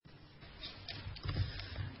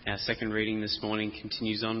Our second reading this morning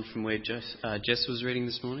continues on from where Jess was reading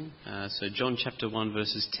this morning. So John chapter 1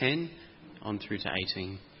 verses 10 on through to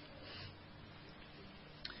 18.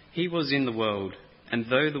 He was in the world, and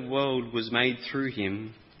though the world was made through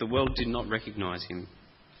him, the world did not recognise him.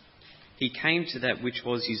 He came to that which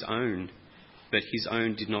was his own, but his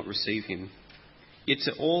own did not receive him. Yet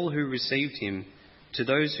to all who received him, to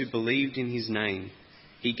those who believed in his name,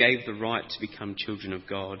 he gave the right to become children of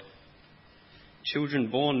God. Children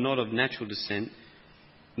born not of natural descent,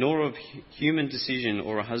 nor of human decision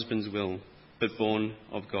or a husband's will, but born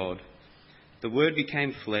of God. The Word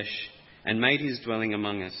became flesh and made his dwelling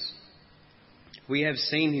among us. We have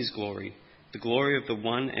seen his glory, the glory of the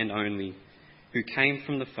one and only, who came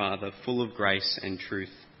from the Father, full of grace and truth.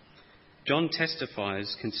 John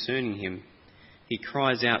testifies concerning him. He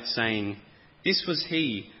cries out, saying, "This was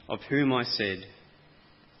he of whom I said,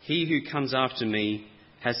 'He who comes after me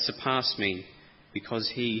has surpassed me, because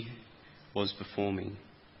he was before me.'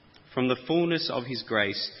 From the fullness of his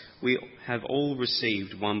grace we have all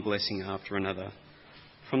received one blessing after another.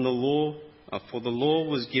 For the law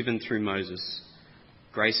was given through Moses.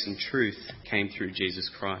 Grace and truth came through Jesus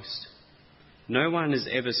Christ. No one has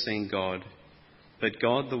ever seen God, but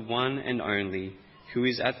God, the one and only, who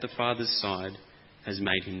is at the Father's side, has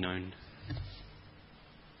made him known."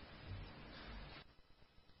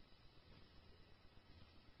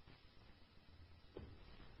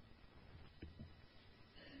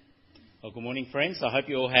 Well, good morning, friends. I hope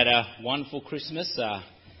you all had a wonderful Christmas.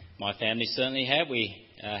 My family certainly had. We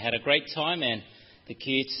had a great time, and the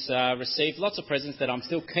kids received lots of presents that I'm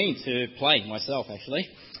still keen to play myself, actually.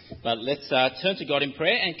 But let's turn to God in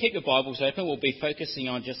prayer and keep your Bibles open. We'll be focusing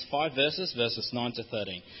on just 5 verses, verses 9 to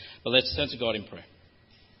 13. But let's turn to God in prayer.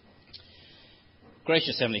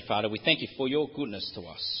 Gracious Heavenly Father, we thank you for your goodness to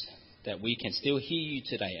us, that we can still hear you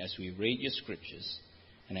today as we read your scriptures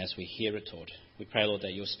and as we hear it taught. We pray, Lord,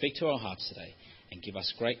 that you'll speak to our hearts today and give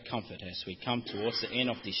us great comfort as we come towards the end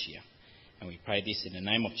of this year. And we pray this in the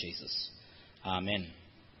name of Jesus. Amen.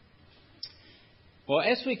 Well,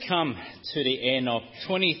 as we come to the end of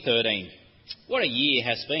 2013, what a year it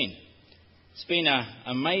has been. It's been an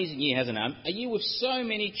amazing year, hasn't it? A year with so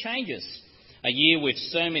many changes. A year with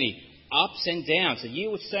so many ups and downs. A year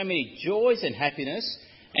with so many joys and happiness,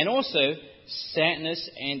 and also sadness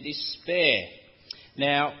and despair.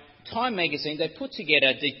 Now, Time magazine, they put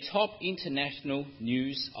together the top international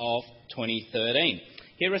news of 2013.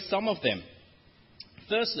 Here are some of them.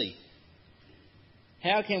 Firstly,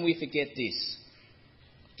 how can we forget this?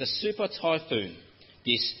 The super typhoon,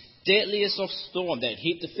 this deadliest of storm that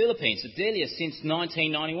hit the Philippines, the deadliest since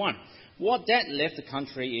 1991. What that left the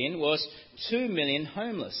country in was 2 million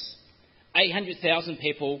homeless, 800,000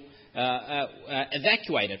 people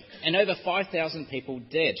evacuated, and over 5,000 people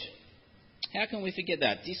dead. How can we forget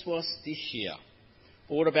that? This was this year.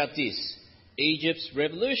 Or what about this? Egypt's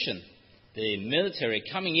revolution. The military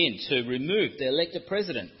coming in to remove the elected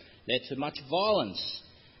president led to much violence.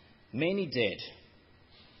 Many dead.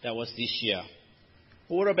 That was this year.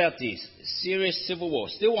 Or what about this? Syria's civil war,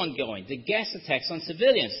 still ongoing. The gas attacks on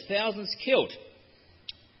civilians, thousands killed.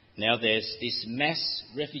 Now there's this mass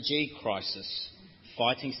refugee crisis.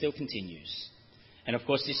 Fighting still continues. And of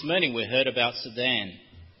course this morning we heard about Sudan.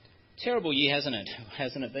 Terrible year,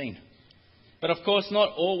 hasn't it been? But of course,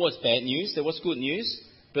 not all was bad news. There was good news.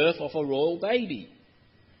 Birth of a royal baby.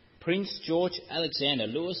 Prince George Alexander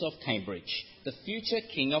Lewis of Cambridge, the future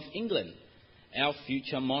King of England, our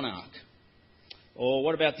future monarch. Or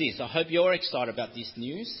what about this? I hope you're excited about this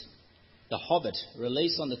news. The Hobbit,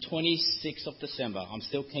 released on the 26th of December. I'm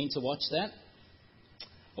still keen to watch that.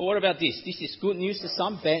 Or what about this? This is good news to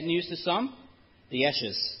some, bad news to some. The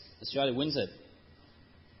Ashes. Australia wins it.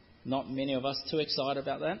 Not many of us too excited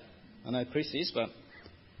about that. I know Chris is, but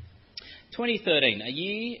 2013, a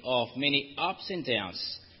year of many ups and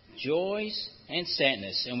downs, joys and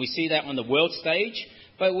sadness. And we see that on the world stage,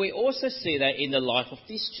 but we also see that in the life of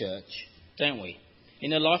this church, don't we?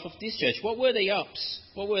 In the life of this church, what were the ups?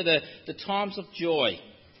 What were the times of joy?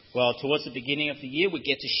 Well, towards the beginning of the year, we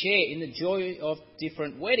get to share in the joy of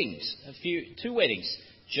different weddings. Two weddings.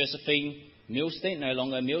 Josephine Milstein, no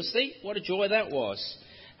longer Milstein. What a joy that was.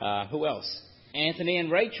 Who else? Anthony and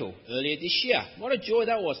Rachel earlier this year. What a joy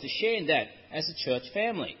that was to share in that as a church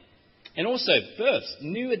family. And also births,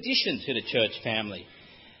 new addition to the church family.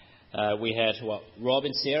 We had Rob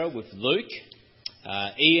and Sarah with Luke,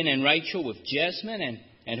 Ian and Rachel with Jasmine,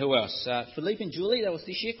 and who else? Philippe and Julie, that was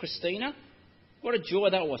this year. Christina. What a joy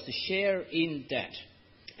that was to share in that.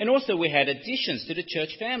 And also we had additions to the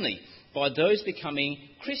church family by those becoming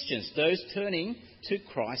Christians, those turning to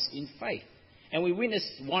Christ in faith. And we witnessed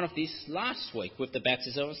one of these last week with the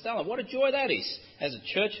baptism of Stella. What a joy that is. As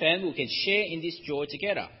a church family, we can share in this joy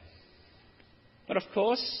together. But of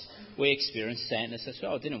course, we experienced sadness as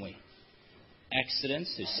well, didn't we?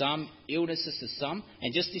 Accidents to some, illnesses to some,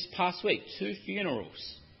 and just this past week, 2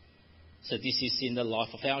 funerals. So this is in the life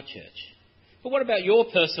of our church. But what about your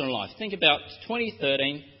personal life? Think about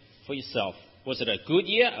 2013 for yourself. Was it a good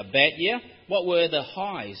year, a bad year? What were the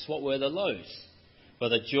highs? What were the lows? Well,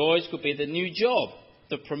 the joys could be the new job,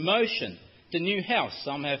 the promotion, the new house.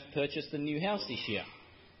 Some have purchased a new house this year.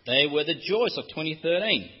 They were the joys of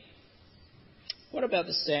 2013. What about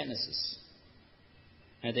the sadnesses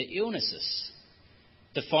and the illnesses?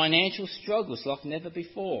 The financial struggles like never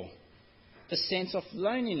before. The sense of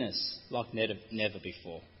loneliness like never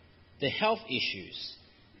before. The health issues.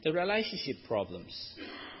 The relationship problems.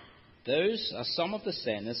 Those are some of the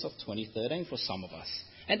sadness of 2013 for some of us.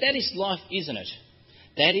 And that is life, isn't it?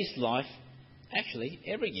 That is life, actually,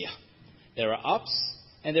 every year. There are ups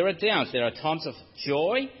and there are downs. There are times of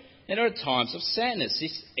joy and there are times of sadness.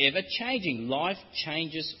 It's ever-changing. Life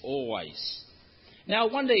changes always. Now,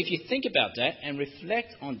 I wonder if you think about that and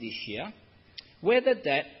reflect on this year, whether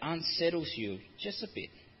that unsettles you just a bit.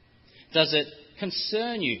 Does it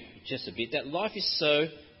concern you just a bit that life is so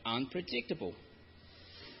unpredictable?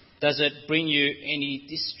 Does it bring you any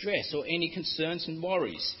distress or any concerns and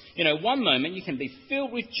worries? You know, one moment you can be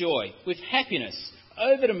filled with joy, with happiness,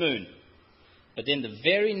 over the moon. But then the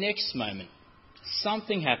very next moment,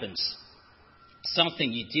 something happens.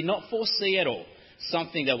 Something you did not foresee at all.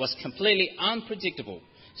 Something that was completely unpredictable.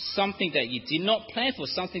 Something that you did not plan for.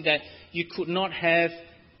 Something that you could not have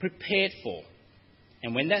prepared for.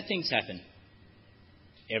 And when that things happen,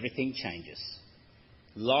 everything changes.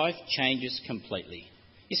 Life changes completely.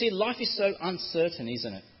 You see, life is so uncertain,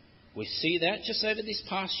 isn't it? We see that just over this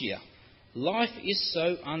past year. Life is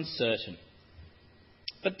so uncertain.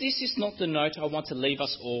 But this is not the note I want to leave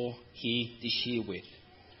us all here this year with.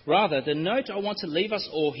 Rather, the note I want to leave us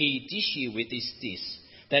all here this year with is this: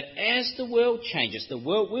 that as the world changes, the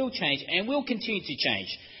world will change and will continue to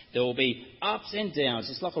change. There will be ups and downs.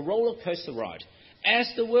 It's like a roller coaster ride. As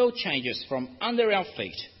the world changes from under our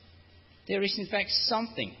feet, there is in fact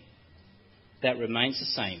something that remains the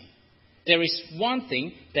same. There is one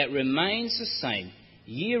thing that remains the same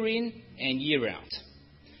year in and year out.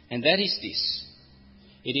 And that is this.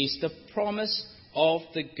 It is the promise of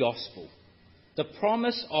the gospel. The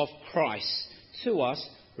promise of Christ to us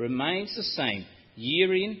remains the same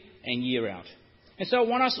year in and year out. And so I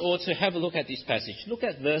want us all to have a look at this passage. Look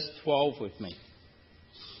at verse 12 with me.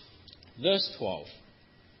 Verse 12.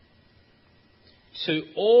 To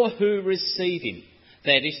all who receive him,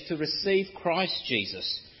 that is to receive Christ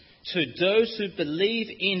Jesus, to those who believe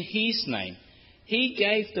in his name, he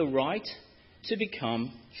gave the right to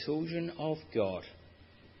become children of God.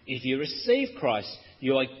 If you receive Christ,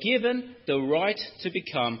 you are given the right to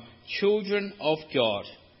become children of God.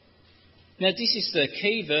 Now, this is the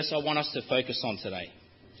key verse I want us to focus on today.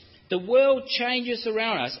 The world changes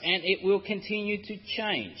around us and it will continue to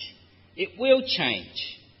change. It will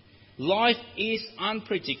change. Life is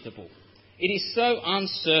unpredictable. It is so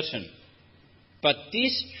uncertain. But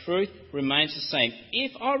this truth remains the same.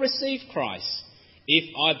 If I receive Christ,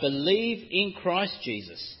 if I believe in Christ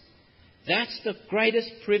Jesus, that's the greatest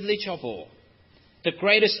privilege of all, the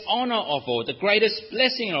greatest honour of all, the greatest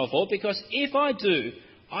blessing of all, because if I do,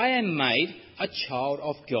 I am made a child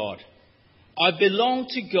of God. I belong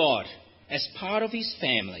to God as part of his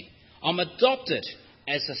family. I'm adopted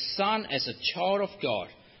as a son, as a child of God.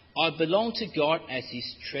 I belong to God as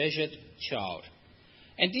his treasured child.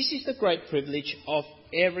 And this is the great privilege of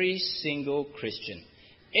every single Christian.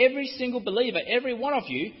 Every single believer, every one of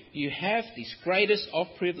you, you have this greatest of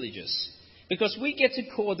privileges. Because we get to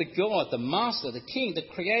call the God, the Master, the King,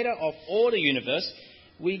 the Creator of all the universe,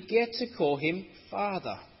 we get to call him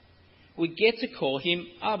Father. We get to call him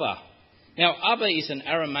Abba. Now, Abba is an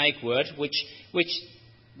Aramaic word which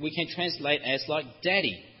we can translate as like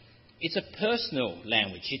daddy. It's a personal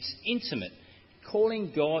language. It's intimate,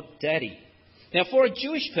 calling God daddy. Now, for a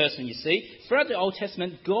Jewish person, you see, throughout the Old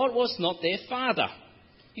Testament, God was not their father.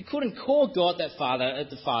 You couldn't call God that father,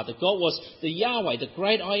 the Father. God was the Yahweh, the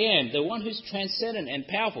great I am, the one who's transcendent and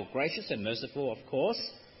powerful, gracious and merciful, of course.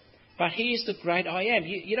 But he is the great I am.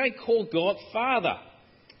 You don't call God Father.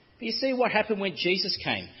 But you see what happened when Jesus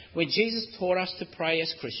came, when Jesus taught us to pray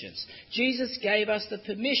as Christians. Jesus gave us the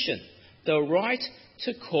permission, the right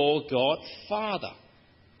to call God Father.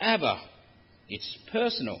 Abba. It's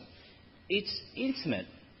personal. It's intimate.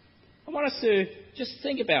 I want us to just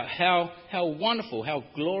think about how wonderful, how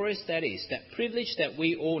glorious that is, that privilege that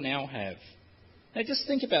we all now have. Now just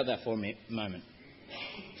think about that for a moment.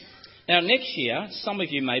 Now next year, some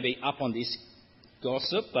of you may be up on this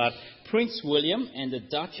gossip, but Prince William and the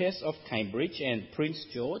Duchess of Cambridge and Prince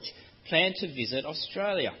George plan to visit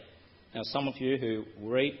Australia. Now some of you who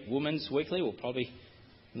read Women's Weekly will probably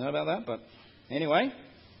know about that, but anyway,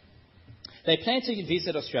 they plan to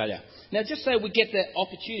visit Australia. Now just so we get the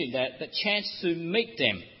opportunity, the chance to meet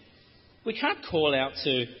them, we can't call out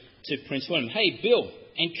to Prince William, "Hey Bill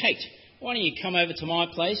and Kate, why don't you come over to my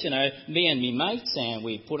place, me and me mates, and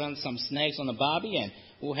we put on some snags on the barbie and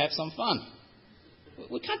we'll have some fun."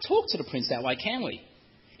 We can't talk to the prince that way, can we?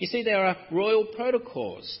 You see, there are royal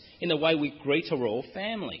protocols in the way we greet a royal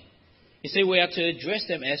family. You see, we are to address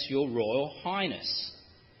them as Your Royal Highness.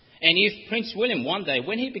 And if Prince William one day,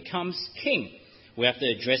 when he becomes king, we have to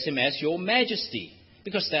address him as Your Majesty,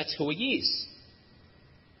 because that's who he is.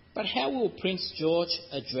 But how will Prince George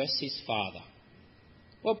address his father?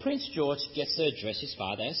 Well, Prince George gets to address his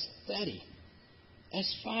father as Daddy,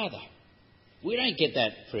 as Father. We don't get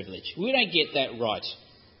that privilege. We don't get that right.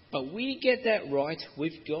 But we get that right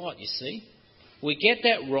with God, you see. We get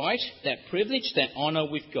that right, that privilege, that honour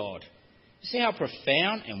with God. You see how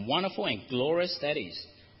profound and wonderful and glorious that is,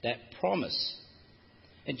 that promise.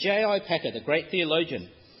 And J.I. Packer, the great theologian,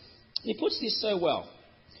 he puts this so well.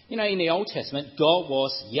 In the Old Testament, God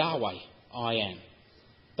was Yahweh, I am.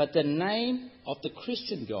 But the name of the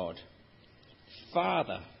Christian God,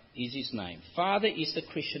 Father, is his name. Father is the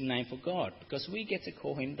Christian name for God, because we get to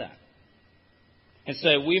call him that. And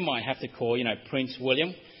so we might have to call, Prince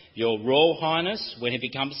William, Your Royal Highness, when he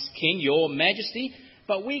becomes king, Your Majesty.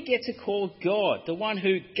 But we get to call God, the one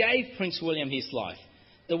who gave Prince William his life,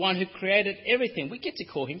 the one who created everything, we get to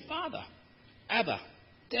call him Father, Abba,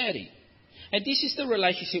 Daddy. And this is the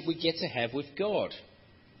relationship we get to have with God.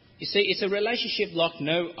 You see, it's a relationship like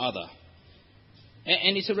no other.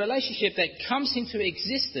 And it's a relationship that comes into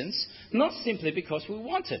existence not simply because we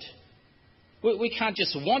want it. We can't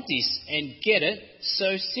just want this and get it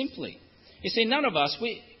so simply. You see, none of us,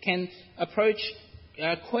 we can approach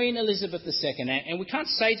Queen Elizabeth II and we can't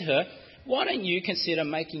say to her, "Why don't you consider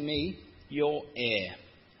making me your heir?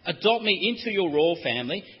 Adopt me into your royal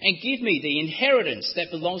family and give me the inheritance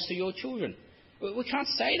that belongs to your children." We can't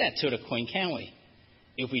say that to the Queen, can we?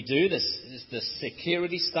 If we do, the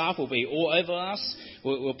security staff will be all over us.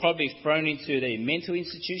 We'll probably be thrown into the mental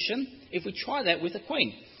institution if we try that with the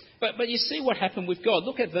Queen. But you see what happened with God.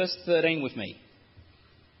 Look at verse 13 with me.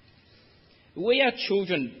 "We are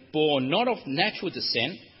children born not of natural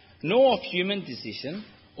descent, nor of human decision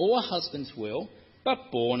or a husband's will,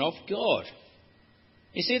 but born of God."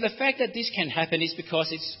 You see, the fact that this can happen is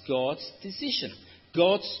because it's God's decision,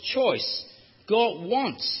 God's choice. God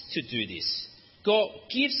wants to do this. God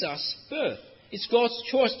gives us birth. It's God's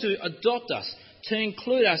choice to adopt us, to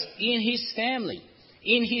include us in his family,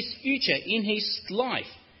 in his future, in his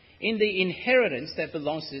life, in the inheritance that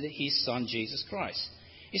belongs to his Son, Jesus Christ.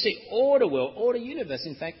 You see, all the world, all the universe,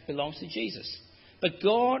 in fact, belongs to Jesus. But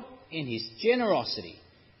God, in his generosity,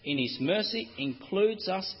 in his mercy, includes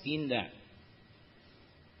us in that.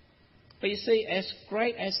 But you see, as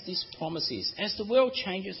great as this promise is, as the world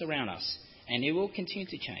changes around us, and it will continue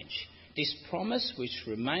to change, this promise which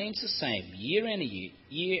remains the same year in and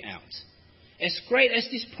year out, as great as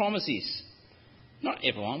this promise is, not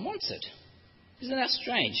everyone wants it. Isn't that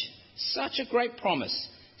strange? Such a great promise,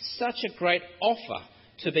 such a great offer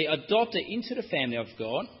to be adopted into the family of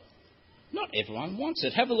God, not everyone wants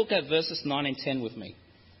it. Have a look at verses 9 and 10 with me.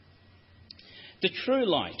 "The true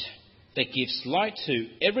light that gives light to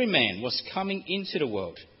every man was coming into the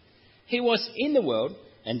world. He was in the world,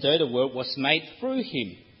 and though the world was made through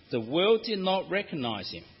him, the world did not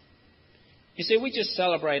recognize him." You see, we just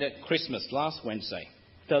celebrated Christmas last Wednesday.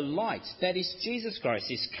 The light, that is Jesus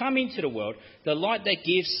Christ, is coming to the world, the light that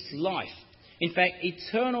gives life. In fact,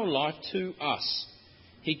 eternal life to us.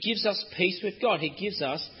 He gives us peace with God. He gives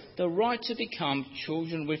us the right to become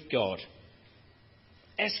children with God.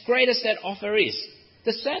 As great as that offer is,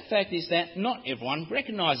 the sad fact is that not everyone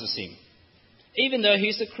recognises him. Even though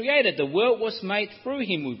he's the creator, the world was made through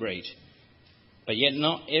him, we read. But yet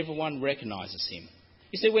not everyone recognises him.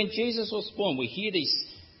 You see, when Jesus was born, we hear this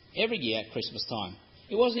every year at Christmas time.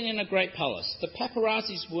 It wasn't in a great palace. The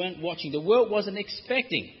paparazzis weren't watching. The world wasn't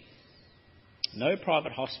expecting. No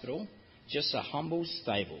private hospital, just a humble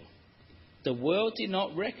stable. The world did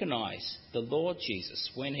not recognise the Lord Jesus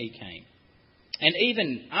when he came. And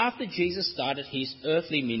even after Jesus started his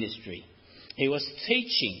earthly ministry, he was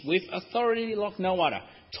teaching with authority like no other,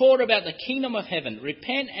 taught about the kingdom of heaven,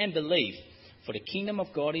 repent and believe, for the kingdom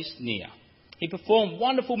of God is near. He performed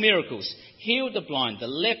wonderful miracles, healed the blind, the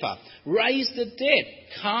leper, raised the dead,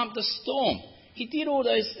 calmed the storm. He did all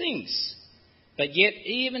those things. But yet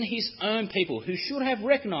even his own people, who should have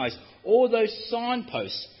recognized all those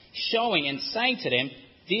signposts showing and saying to them,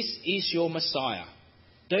 this is your Messiah.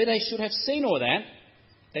 Though they should have seen all that,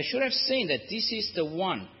 they should have seen that this is the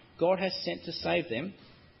one God has sent to save them,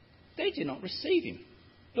 they did not receive him.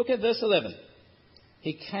 Look at verse 11.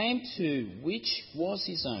 He came to which was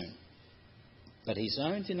his own, but his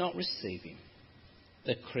own did not receive him.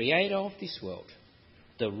 The creator of this world,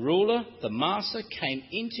 the ruler, the master, came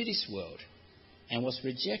into this world and was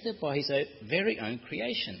rejected by his very own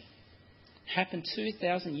creation. Happened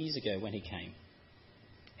 2,000 years ago when he came.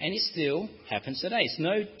 And it still happens today. It's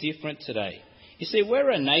no different today. You see,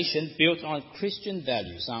 we're a nation built on Christian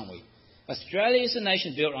values, aren't we? Australia is a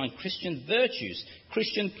nation built on Christian virtues,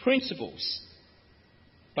 Christian principles.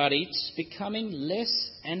 But it's becoming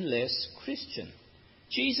less and less Christian.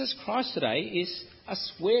 Jesus Christ today is a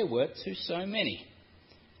swear word to so many.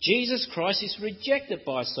 Jesus Christ is rejected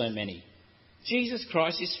by so many. Jesus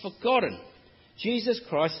Christ is forgotten. Jesus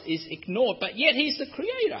Christ is ignored, but yet he's the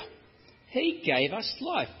creator. He gave us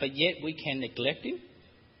life, but yet we can neglect him.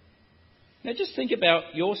 Now just think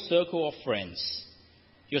about your circle of friends,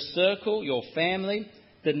 your circle, your family,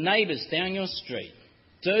 the neighbours down your street,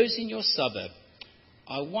 those in your suburb.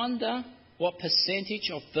 I wonder what percentage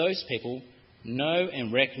of those people know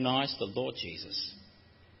and recognise the Lord Jesus.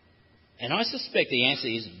 And I suspect the answer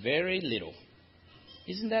is very little.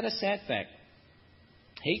 Isn't that a sad fact?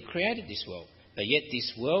 He created this world, but yet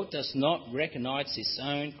this world does not recognise its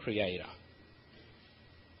own creator.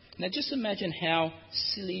 Now just imagine how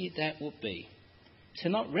silly that would be, to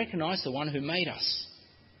not recognise the one who made us.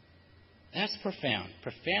 That's profound,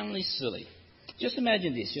 profoundly silly. Just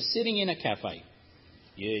imagine this, you're sitting in a cafe.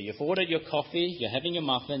 You've ordered your coffee, you're having your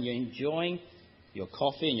muffin, you're enjoying your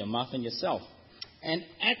coffee and your muffin yourself. And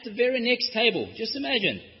at the very next table, just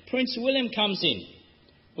imagine, Prince William comes in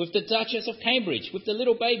with the Duchess of Cambridge, with the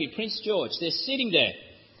little baby, Prince George. They're sitting there.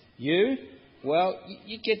 You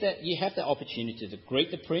get that. You have the opportunity to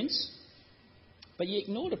greet the prince, but you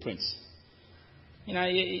ignore the prince.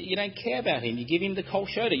 You don't care about him. You give him the cold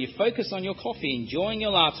shoulder. You focus on your coffee, enjoying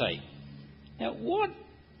your latte. Now, what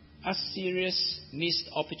a serious missed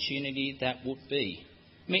opportunity that would be.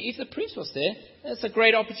 I mean, if the prince was there, that's a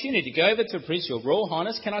great opportunity. Go over to the prince, Your Royal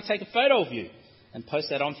Highness, can I take a photo of you? And post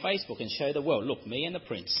that on Facebook and show the world, look, me and the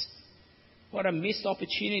prince. What a missed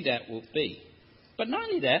opportunity that would be. But not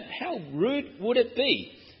only that, how rude would it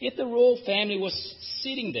be if the royal family was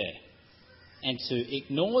sitting there and to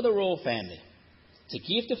ignore the royal family, to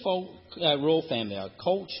give the royal family a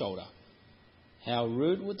cold shoulder? How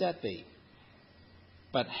rude would that be?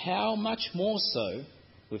 But how much more so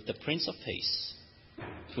with the Prince of Peace,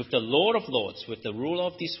 with the Lord of Lords, with the ruler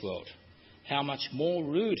of this world? How much more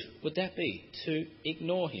rude would that be to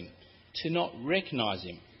ignore him, to not recognise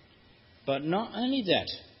him? But not only that,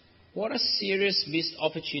 what a serious missed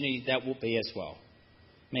opportunity that would be as well.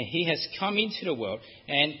 I mean, he has come into the world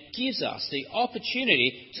and gives us the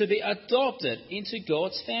opportunity to be adopted into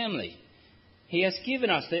God's family. He has given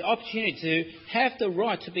us the opportunity to have the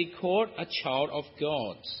right to be called a child of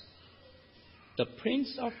God. The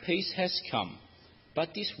Prince of Peace has come, but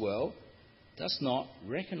this world does not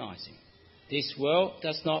recognise him. This world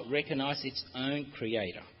does not recognise its own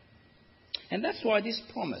creator. And that's why this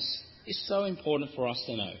promise is so important for us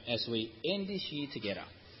to know as we end this year together.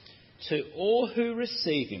 To all who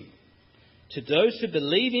receive him, to those who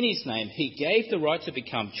believe in his name, he gave the right to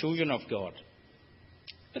become children of God.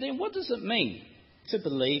 But then what does it mean to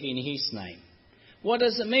believe in his name? What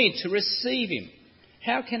does it mean to receive him?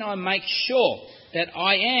 How can I make sure that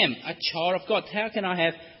I am a child of God? How can I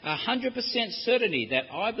have 100% certainty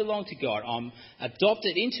that I belong to God? I'm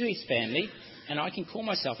adopted into his family and I can call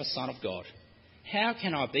myself a son of God. How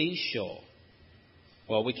can I be sure?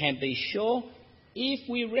 Well, we can be sure if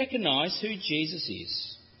we recognise who Jesus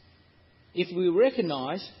is. If we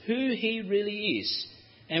recognise who he really is.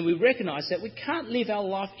 And we recognise that we can't live our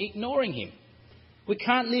life ignoring him. We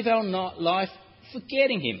can't live our life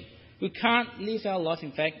forgetting him. We can't live our life,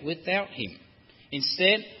 in fact, without him.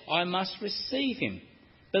 Instead, I must receive him,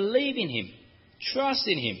 believe in him, trust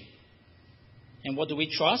in him. And what do we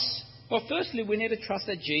trust? Well, firstly, we need to trust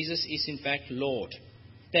that Jesus is, in fact, Lord.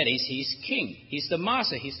 That is, he's king. He's the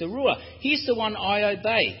master. He's the ruler. He's the one I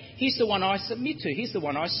obey. He's the one I submit to. He's the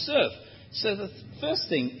one I serve. So the first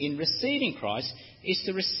thing in receiving Christ is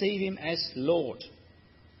to receive him as Lord.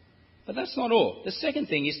 But that's not all. The second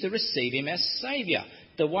thing is to receive him as Saviour,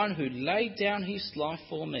 the one who laid down his life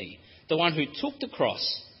for me, the one who took the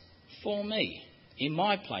cross for me, in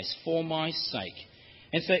my place, for my sake.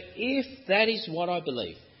 And so if that is what I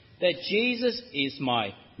believe, that Jesus is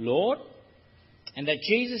my Lord, and that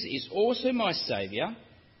Jesus is also my Saviour,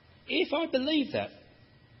 if I believe that,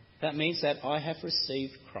 that means that I have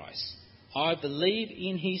received Christ. I believe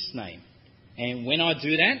in his name. And when I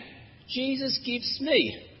do that, Jesus gives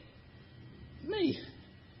me,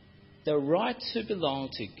 the right to belong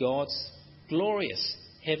to God's glorious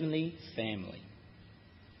heavenly family.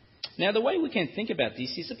 Now, the way we can think about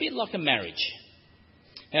this is a bit like a marriage.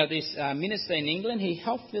 Now, this minister in England, he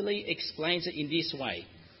helpfully explains it in this way.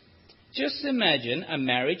 Just imagine a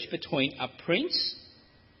marriage between a prince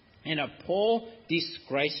and a poor,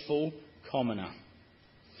 disgraceful commoner.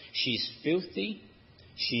 She's filthy,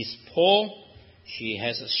 she's poor, she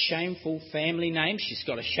has a shameful family name, she's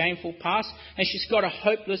got a shameful past, and she's got a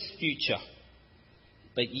hopeless future.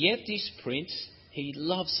 But yet this prince, he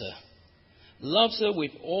loves her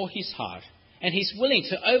with all his heart, and he's willing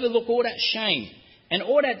to overlook all that shame and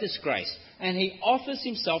all that disgrace, and he offers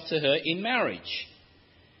himself to her in marriage.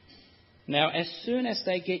 Now, as soon as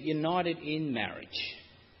they get united in marriage,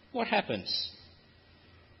 what happens?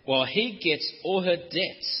 Well, he gets all her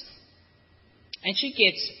debts, and she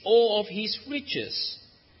gets all of his riches.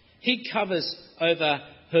 He covers over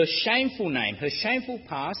her shameful name, her shameful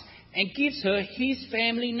past, and gives her his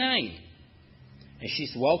family name. And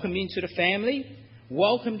she's welcomed into the family,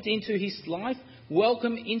 welcomed into his life,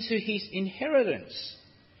 welcomed into his inheritance,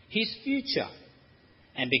 his future.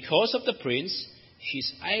 And because of the prince,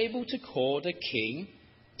 she's able to call the king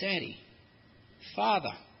Daddy,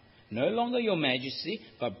 Father. No longer your majesty,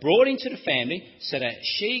 but brought into the family so that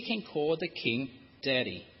she can call the king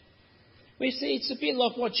Daddy. We see it's a bit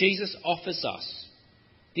like what Jesus offers us.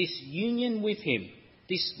 This union with him,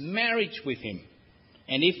 this marriage with him.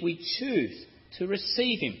 And if we choose to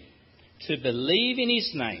receive him, to believe in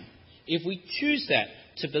his name, if we choose that,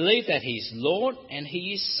 to believe that he is Lord and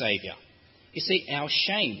he is Saviour, you see, our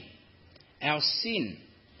shame, our sin,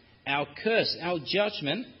 our curse, our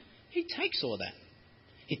judgment, he takes all that.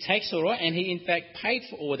 He takes all that, and he in fact paid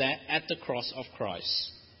for all that at the cross of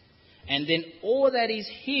Christ. And then all that is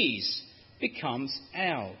his becomes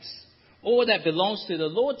ours. All that belongs to the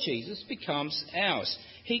Lord Jesus becomes ours.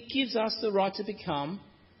 He gives us the right to become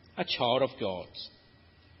a child of God.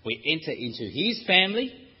 We enter into his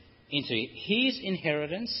family, into his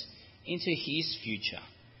inheritance, into his future.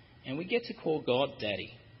 And we get to call God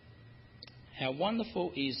Daddy. How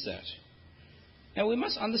wonderful is that? Now, we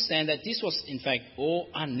must understand that this was, in fact, all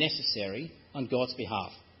unnecessary on God's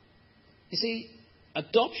behalf. You see,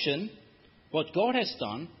 adoption, what God has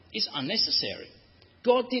done, is unnecessary.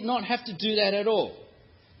 God did not have to do that at all.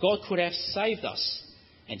 God could have saved us,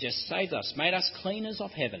 and just saved us, made us cleaners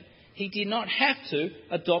of heaven. He did not have to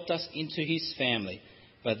adopt us into his family,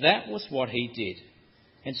 but that was what he did.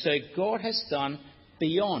 And so God has done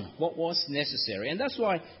beyond what was necessary. And that's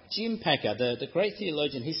why Jim Packer, the great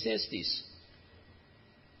theologian, he says this.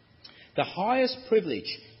 The highest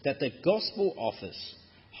privilege that the gospel offers,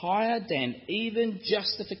 higher than even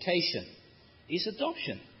justification, is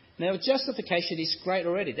adoption. Now, justification is great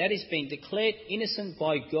already. That is being declared innocent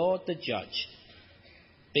by God the judge,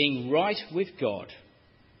 being right with God.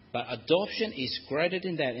 But adoption is greater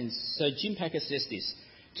than that. And so Jim Packer says this,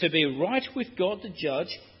 to be right with God the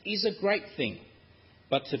judge is a great thing,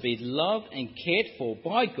 but to be loved and cared for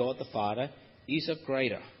by God the Father is a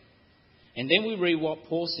greater. And then we read what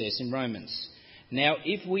Paul says in Romans. Now,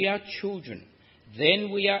 if we are children, then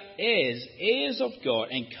we are heirs, heirs of God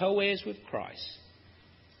and co-heirs with Christ.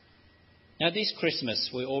 Now, this Christmas,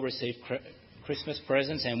 we all receive Christmas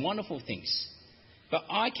presents and wonderful things. But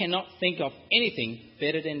I cannot think of anything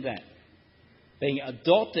better than that. Being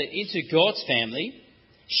adopted into God's family,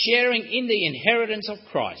 sharing in the inheritance of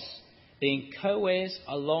Christ, being co-heirs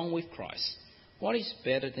along with Christ. What is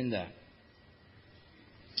better than that?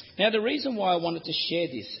 Now, the reason why I wanted to share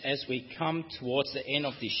this as we come towards the end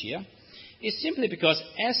of this year is simply because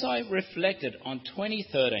as I reflected on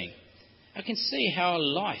 2013, I can see how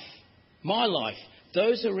life, my life,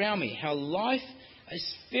 those around me, how life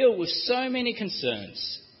is filled with so many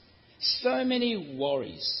concerns, so many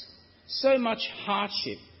worries, so much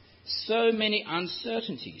hardship, so many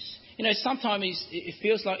uncertainties. You know, sometimes it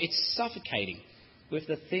feels like it's suffocating with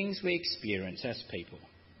the things we experience as people.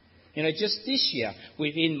 You know, just this year,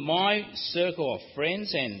 within my circle of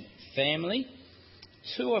friends and family,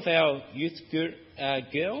 2 of our youth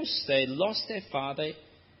girls, they lost their father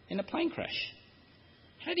in a plane crash.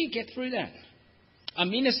 How do you get through that? A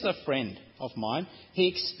minister friend of mine, he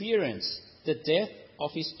experienced the death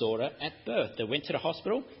of his daughter at birth. They went to the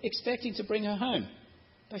hospital expecting to bring her home,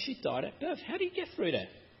 but she died at birth. How do you get through that?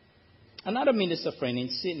 Another minister friend in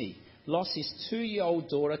Sydney lost his 2-year-old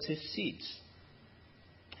daughter to SIDS.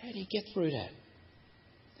 How do you get through that?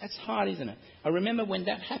 That's hard, isn't it? I remember when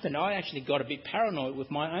that happened, I actually got a bit paranoid with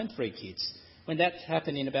my own 3 kids. When that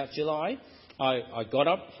happened in about July, I got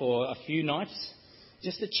up for a few nights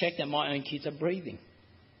just to check that my own kids are breathing.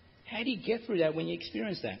 How do you get through that when you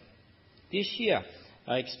experience that? This year,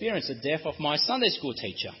 I experienced the death of my Sunday school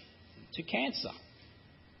teacher to cancer.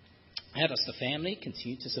 How does the family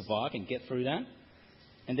continue to survive and get through that?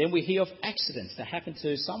 And then we hear of accidents that happen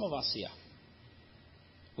to some of us here.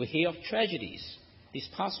 We hear of tragedies. This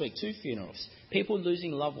past week, 2 funerals, people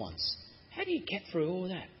losing loved ones. How do you get through all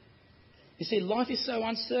that? You see, life is so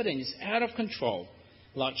uncertain. It's out of control,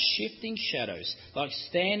 like shifting shadows, like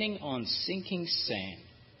standing on sinking sand.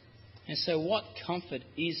 And so what comfort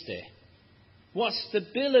is there? What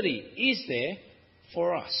stability is there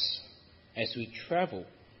for us as we travel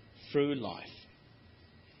through life?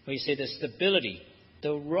 Well, you see, the stability,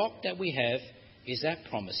 the rock that we have is that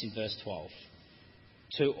promise in verse 12.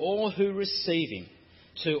 To all who receive him,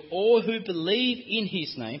 to all who believe in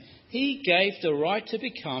his name, he gave the right to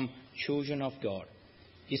become children of God.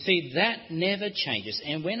 You see, that never changes.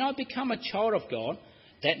 And when I become a child of God,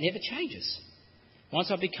 that never changes.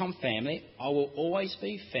 Once I become family, I will always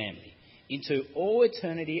be family. Into all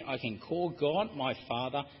eternity, I can call God my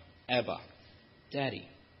Father, Abba, Daddy.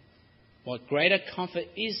 What greater comfort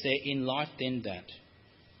is there in life than that?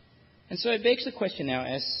 And so it begs the question now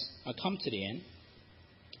as I come to the end,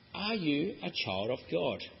 are you a child of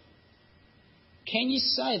God? Can you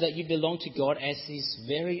say that you belong to God as his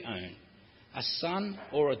very own, a son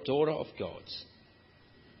or a daughter of God's?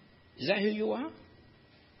 Is that who you are?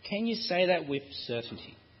 Can you say that with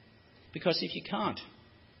certainty? Because if you can't,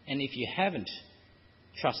 and if you haven't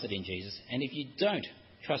trusted in Jesus, and if you don't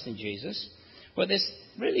trust in Jesus, well, there's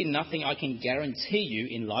really nothing I can guarantee you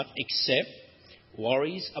in life except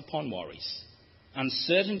worries upon worries,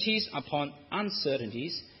 uncertainties upon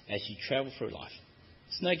uncertainties as you travel through life.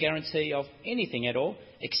 There's no guarantee of anything at all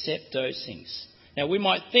except those things. Now, we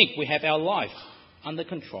might think we have our life under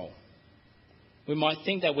control. We might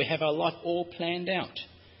think that we have our life all planned out.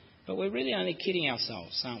 But we're really only kidding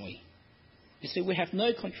ourselves, aren't we? You see, we have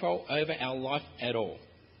no control over our life at all.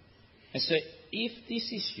 And so if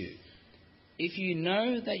this is you, if you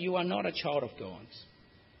know that you are not a child of God,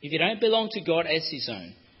 if you don't belong to God as his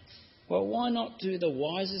own, well, why not do the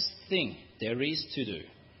wisest thing there is to do?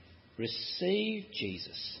 Receive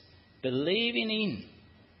Jesus. Believe in him.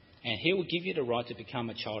 And he will give you the right to become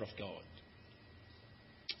a child of God.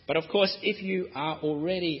 But of course, if you are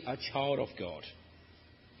already a child of God,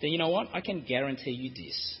 then you know what? I can guarantee you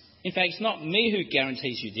this. In fact, it's not me who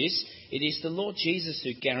guarantees you this. It is the Lord Jesus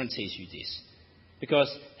who guarantees you this.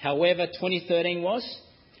 Because however 2013 was,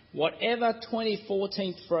 whatever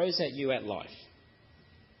 2014 throws at you at life,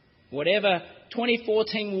 whatever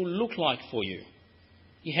 2014 will look like for you,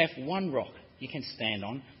 you have one rock you can stand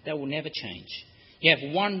on that will never change. You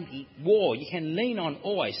have one wall you can lean on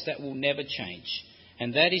always that will never change.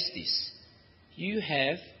 And that is this. You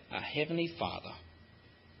have a heavenly Father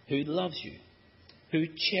who loves you, who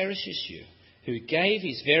cherishes you, who gave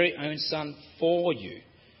his very own Son for you,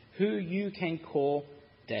 who you can call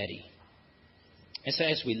Daddy. And so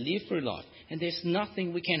as we live through life, and there's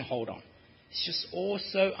nothing we can hold on. It's just all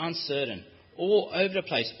so uncertain, all over the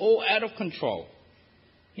place, all out of control.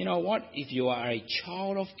 You know what? If you are a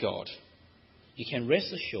child of God, you can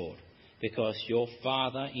rest assured because your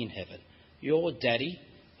Father in heaven, your Daddy,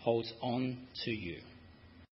 holds on to you.